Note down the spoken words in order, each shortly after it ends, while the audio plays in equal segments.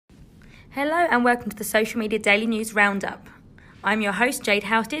Hello and welcome to the Social Media Daily News Roundup. I'm your host Jade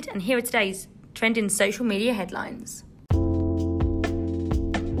Housted and here are today's trending social media headlines.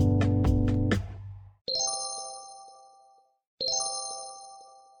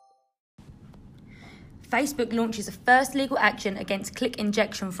 Facebook launches a first legal action against click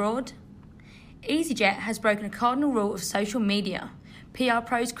injection fraud. EasyJet has broken a cardinal rule of social media. PR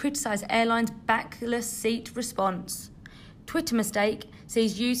pros criticise airline's backless seat response. Twitter mistake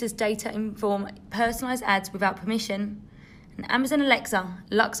sees users' data inform personalised ads without permission. And Amazon Alexa,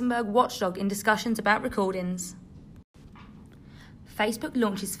 Luxembourg watchdog in discussions about recordings. Facebook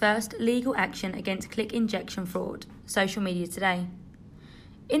launches first legal action against click injection fraud. Social media today.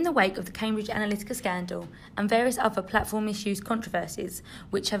 In the wake of the Cambridge Analytica scandal and various other platform issues controversies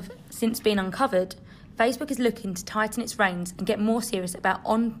which have since been uncovered, Facebook is looking to tighten its reins and get more serious about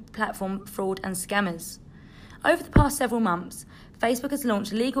on-platform fraud and scammers. Over the past several months, Facebook has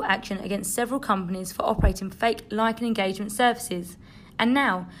launched legal action against several companies for operating fake like and engagement services. And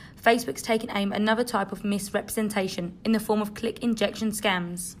now, Facebook's taking aim at another type of misrepresentation in the form of click injection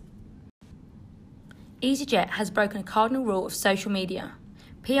scams. EasyJet has broken a cardinal rule of social media.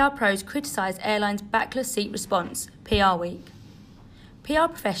 PR pros criticise airline's backless seat response, PR Week. PR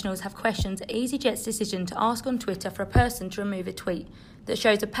professionals have questioned EasyJet's decision to ask on Twitter for a person to remove a tweet that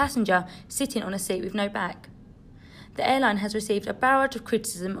shows a passenger sitting on a seat with no back. The airline has received a barrage of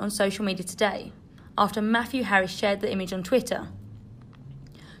criticism on social media today, after Matthew Harris shared the image on Twitter.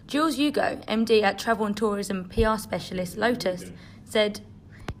 Jules Hugo, MD at travel and tourism PR specialist Lotus, said,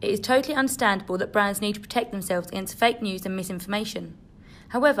 "It is totally understandable that brands need to protect themselves against fake news and misinformation.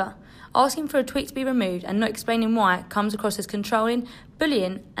 However, asking for a tweet to be removed and not explaining why comes across as controlling,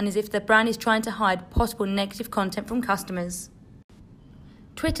 bullying, and as if the brand is trying to hide possible negative content from customers."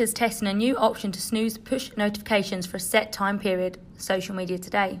 Twitter's testing a new option to snooze push notifications for a set time period, social media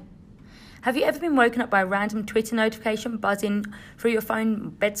today. Have you ever been woken up by a random Twitter notification buzzing through your phone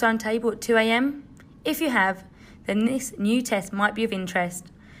bedside table at 2 a.m? If you have, then this new test might be of interest.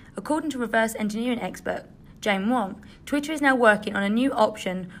 According to reverse engineering expert Jane Wong, Twitter is now working on a new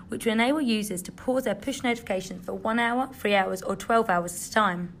option which will enable users to pause their push notifications for 1 hour, 3 hours or 12 hours at a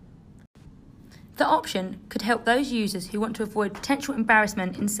time. The option could help those users who want to avoid potential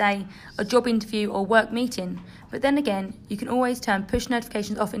embarrassment in, say, a job interview or work meeting, but then again, you can always turn push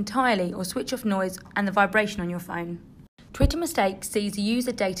notifications off entirely or switch off noise and the vibration on your phone. Twitter mistake sees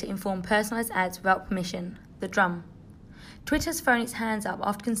user data inform personalised ads without permission, The Drum. Twitter has thrown its hands up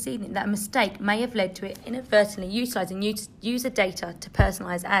after conceding that a mistake may have led to it inadvertently utilising user data to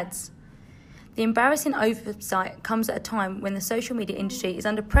personalise ads. The embarrassing oversight comes at a time when the social media industry is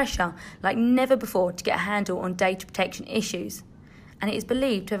under pressure like never before to get a handle on data protection issues, and it is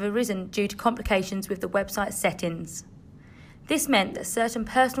believed to have arisen due to complications with the website's settings. This meant that certain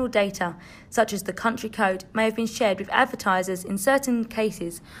personal data, such as the country code, may have been shared with advertisers in certain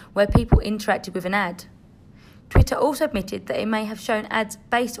cases where people interacted with an ad. Twitter also admitted that it may have shown ads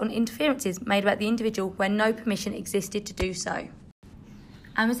based on interferences made about the individual where no permission existed to do so.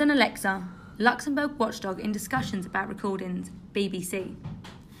 Amazon Alexa, Luxembourg watchdog in discussions about recordings, BBC.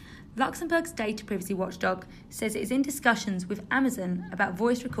 Luxembourg's data privacy watchdog says it is in discussions with Amazon about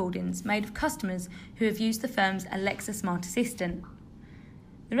voice recordings made of customers who have used the firm's Alexa smart assistant.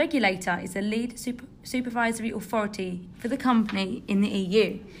 The regulator is the lead supervisory authority for the company in the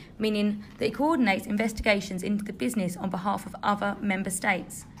EU, meaning that it coordinates investigations into the business on behalf of other member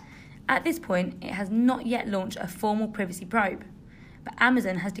states. At this point, it has not yet launched a formal privacy probe, but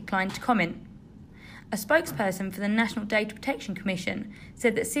Amazon has declined to comment. A spokesperson for the National Data Protection Commission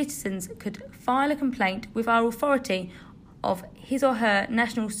said that citizens could file a complaint with our authority of his or her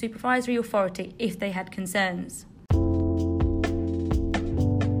national supervisory authority if they had concerns.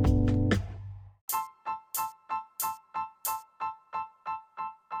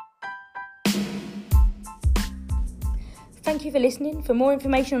 Thank you for listening. For more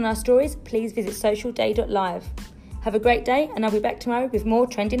information on our stories, please visit socialday.live. Have a great day, and I'll be back tomorrow with more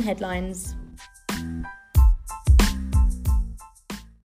trending headlines.